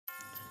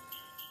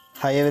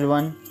Hi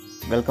everyone,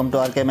 welcome to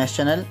RKMS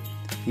channel.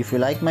 If you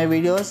like my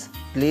videos,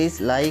 please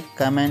like,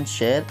 comment,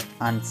 share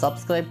and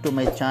subscribe to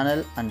my channel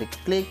and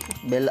click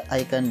bell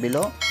icon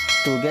below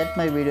to get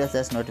my videos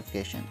as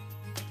notification.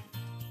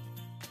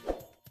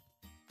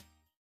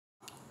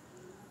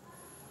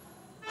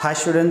 Hi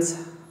students,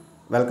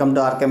 welcome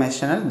to RKMS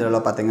channel.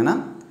 Idhula pathina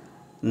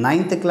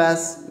 9th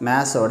class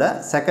maths oda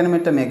second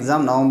midterm exam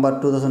November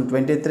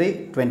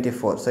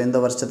 2023-24. So இந்த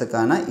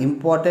வருஷத்துக்கான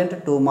important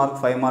 2 mark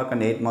 5 mark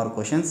and 8 mark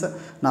questions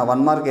நான்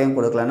 1 mark ஏன்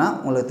கொடுக்கலனா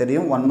உங்களுக்கு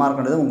தெரியும் 1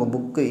 markன்றது உங்க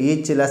book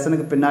each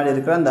lessonக்கு பின்னாடி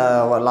இருக்கிற அந்த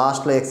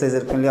லாஸ்ட்ல எக்சர்சைஸ்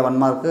இருக்கு இல்லையா 1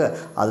 mark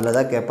அதுல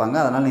தான் கேட்பாங்க.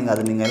 அதனால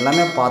நீங்க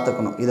எல்லாமே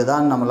பார்த்துக்கணும்.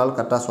 இதுதான் நம்மளால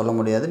கரெக்ட்டா சொல்ல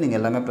முடியாது. நீங்க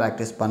எல்லாமே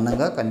பிராக்டீஸ்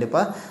பண்ணுங்க.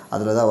 கண்டிப்பா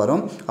அதுல தான்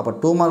வரும். அப்ப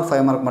 2 mark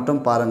 5 mark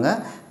மட்டும் பாருங்க.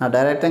 நான்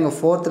டைரக்ட்டா இங்க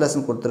 4th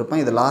lesson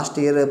கொடுத்திருப்பேன். இது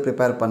லாஸ்ட் இயர்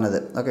prepare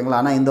பண்ணது.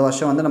 ஓகேங்களா? ஆனா இந்த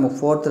வருஷம் வந்து நம்ம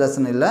 4th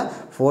lesson இல்ல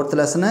 4th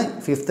lesson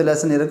 5th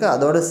lesson இருக்கு.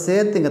 அதோட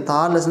சேர்த்து இங்க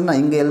 3rd lesson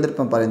நான் இங்க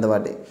எழுதிருப்பேன் பாரு இந்த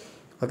வாட்டி.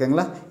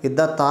 ஓகேங்களா?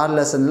 இத 3rd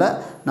lessonல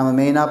நம்ம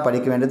மெயினா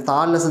படிக்க வேண்டியது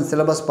 3rd lesson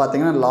syllabus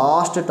பாத்தீங்கன்னா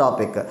லாஸ்ட்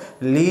டாபிக்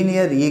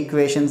லீனியர்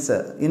ஈக்குவேஷன்ஸ்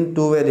இன்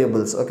 2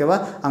 வேரியபிள்ஸ். ஓகேவா?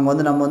 அங்க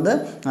வந்து நம்ம வந்து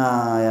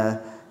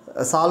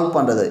சால்வ்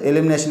பண்றது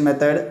elimination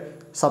method,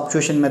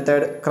 substitution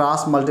method,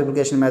 cross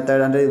multiplication method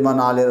and இது மாதிரி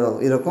நாலு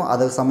இருக்கும்.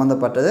 அதுக்கு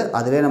சம்பந்தப்பட்டது.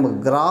 அதுவே நமக்கு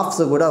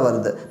கிராஃப்ஸ் கூட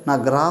வருது.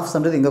 நான்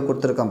கிராஃப்ஸ்ன்றது இங்க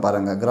கொடுத்திருக்கேன்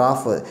பாருங்க.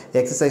 கிராஃப்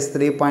எக்சர்சைஸ்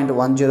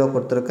 3.10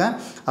 கொடுத்திருக்கேன்.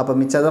 அப்ப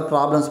மிச்சத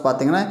ப்ராப்ளம்ஸ்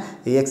பாத்தீங்கன்னா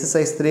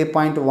எக்சர்சைஸ்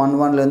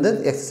 3.11 ல இருந்து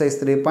எக்சர்சைஸ்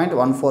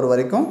 3.14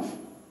 வரைக்கும்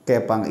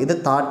கேட்பாங்க. இது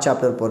 3rd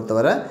சாப்டர்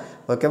பொறுத்தவரை.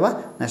 ஓகேவா?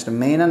 நெக்ஸ்ட்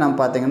மெயினா நம்ம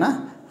பாத்தீங்கன்னா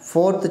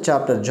 4th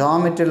சாப்டர்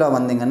ஜியோமெட்ரில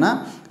வந்தீங்கன்னா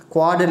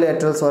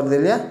quadrilaterals வருது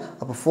இல்லையா?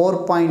 அப்ப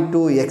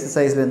 4.2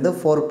 எக்சர்சைஸ்ல இருந்து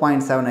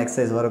 4.7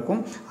 எக்சர்சைஸ்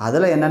வரைக்கும்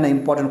அதுல என்னென்ன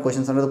இம்பார்ட்டன்ட்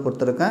क्वेश्चंसன்றது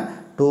கொடுத்திருக்கேன்.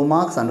 2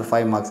 marks and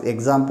 5 marks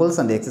examples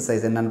and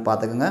exercise என்னன்னு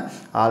பாத்துக்கங்க.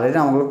 ஆல்ரெடி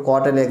நான் உங்களுக்கு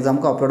குவார்ட்டர்லி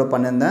எக்ஸாம்க்கு அப்லோட்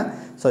பண்ணிருந்தேன்.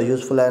 சோ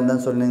யூஸ்ஃபுல்லா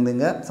இருந்தன்னு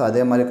சொல்லிருந்தீங்க. சோ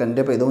அதே மாதிரி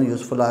கண்டிப்பா இதுவும்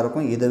யூஸ்ஃபுல்லா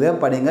இருக்கும். இதுவே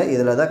படிங்க.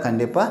 இதுல தான்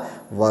கண்டிப்பா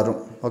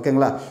வரும்.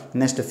 ஓகேங்களா?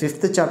 நெக்ஸ்ட்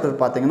 5th சாப்டர்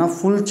பாத்தீங்கன்னா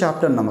ஃபுல்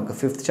சாப்டர் நமக்கு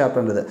 5th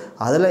சாப்டர்ன்றது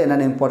அதுல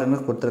என்னென்ன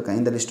இம்பார்ட்டன்ட் கொடுத்திருக்கேன்.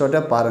 இந்த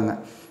லிஸ்டோட பாருங்க.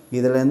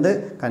 இதுல இருந்து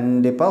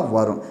கண்டிப்பா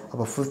வரும்.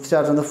 அப்ப 5th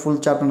சாப்டர் வந்து ஃபுல்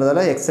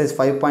சாப்டர்ன்றதால எக்சர்சைஸ்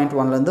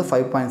 5.1 ல இருந்து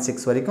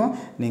 5.6 வரைக்கும்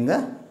நீங்க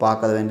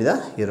பார்க்க வேண்டியதா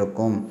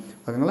இருக்கும்.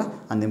 ஓகேங்களா?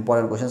 அந்த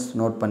இம்பார்ட்டன்ட் क्वेश्चंस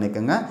நோட்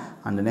பண்ணிக்கங்க.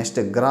 and next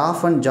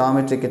graph and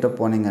geometry கிட்ட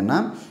போனீங்கன்னா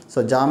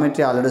சோ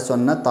geometry ஆல்ரெடி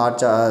சொன்ன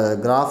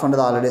graph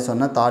ன்றது ஆல்ரெடி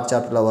சொன்ன 3rd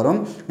சாப்டர்ல வரும்.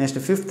 next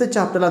 5th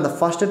சாப்டர்ல அந்த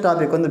ஃபர்ஸ்ட்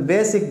டாபிக் வந்து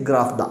பேசிக்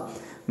graph தான்.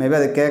 மேபி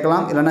அது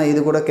கேட்கலாம் இல்லனா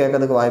இது கூட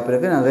கேட்கிறதுக்கு வாய்ப்பு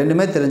இருக்கு. நான்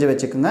ரெண்டுமே தெரிஞ்சு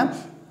வெச்சுக்கங்க.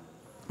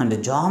 and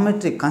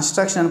geometry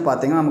construction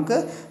பாத்தீங்கன்னா நமக்கு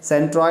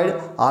centroid,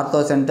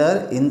 orthocenter,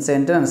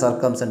 incenter and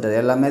circumcenter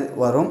எல்லாமே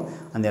வரும்.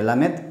 அந்த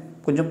எல்லாமே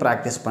கொஞ்சம்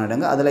பிராக்டீஸ்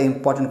பண்ணிடுங்க. அதுல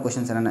இம்பார்ட்டன்ட்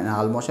क्वेश्चंस என்னன்னா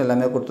ஆல்மோஸ்ட்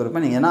எல்லாமே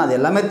கொடுத்திருப்பேன். நீங்க ஏனா அது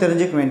எல்லாமே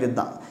தெரிஞ்சிக்க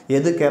வேண்டியதுதான்.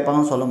 எது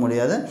கேட்பாங்கன்னு சொல்ல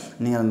முடியாது.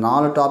 நீங்க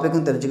நாலு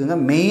டாபிக்கும் தெரிஞ்சுக்கங்க.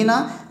 மெயினா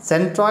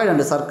centroid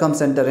and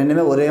circumcenter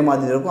ரெண்டுமே ஒரே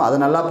மாதிரி இருக்கும்.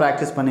 அத நல்லா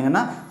பிராக்டீஸ்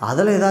பண்ணீங்கன்னா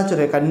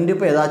அதுல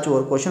கண்டிப்பா ஏதாச்சும்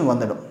ஒரு क्वेश्चन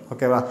வந்துடும்.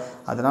 ஓகேவா?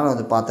 அதனால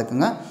வந்து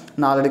பாத்துக்கங்க.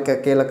 நான் ஆல்ரெடி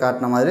கீழ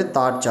காட்டின மாதிரி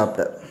 3rd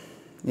chapter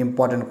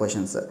important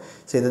questions.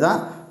 So இதுதான்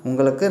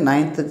உங்களுக்கு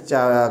 9th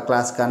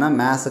கிளாஸ்க்கான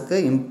மேத்ஸ்க்கு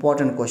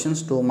important questions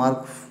 2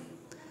 mark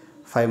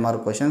 5 mark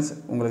questions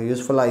உங்களுக்கு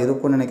யூஸ்ஃபுல்லா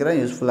இருக்கும்னு நினைக்கிறேன்.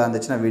 யூஸ்ஃபுல்லா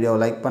இருந்துச்சுனா வீடியோவை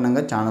லைக்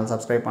பண்ணுங்க. சேனல்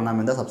சப்ஸ்கிரைப் பண்ணாம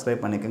இருந்தா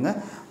சப்ஸ்கிரைப் பண்ணிக்கங்க.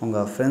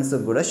 உங்க फ्रेंड्स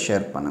கூட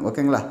ஷேர் பண்ணுங்க.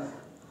 ஓகேங்களா?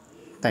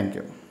 Thank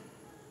you.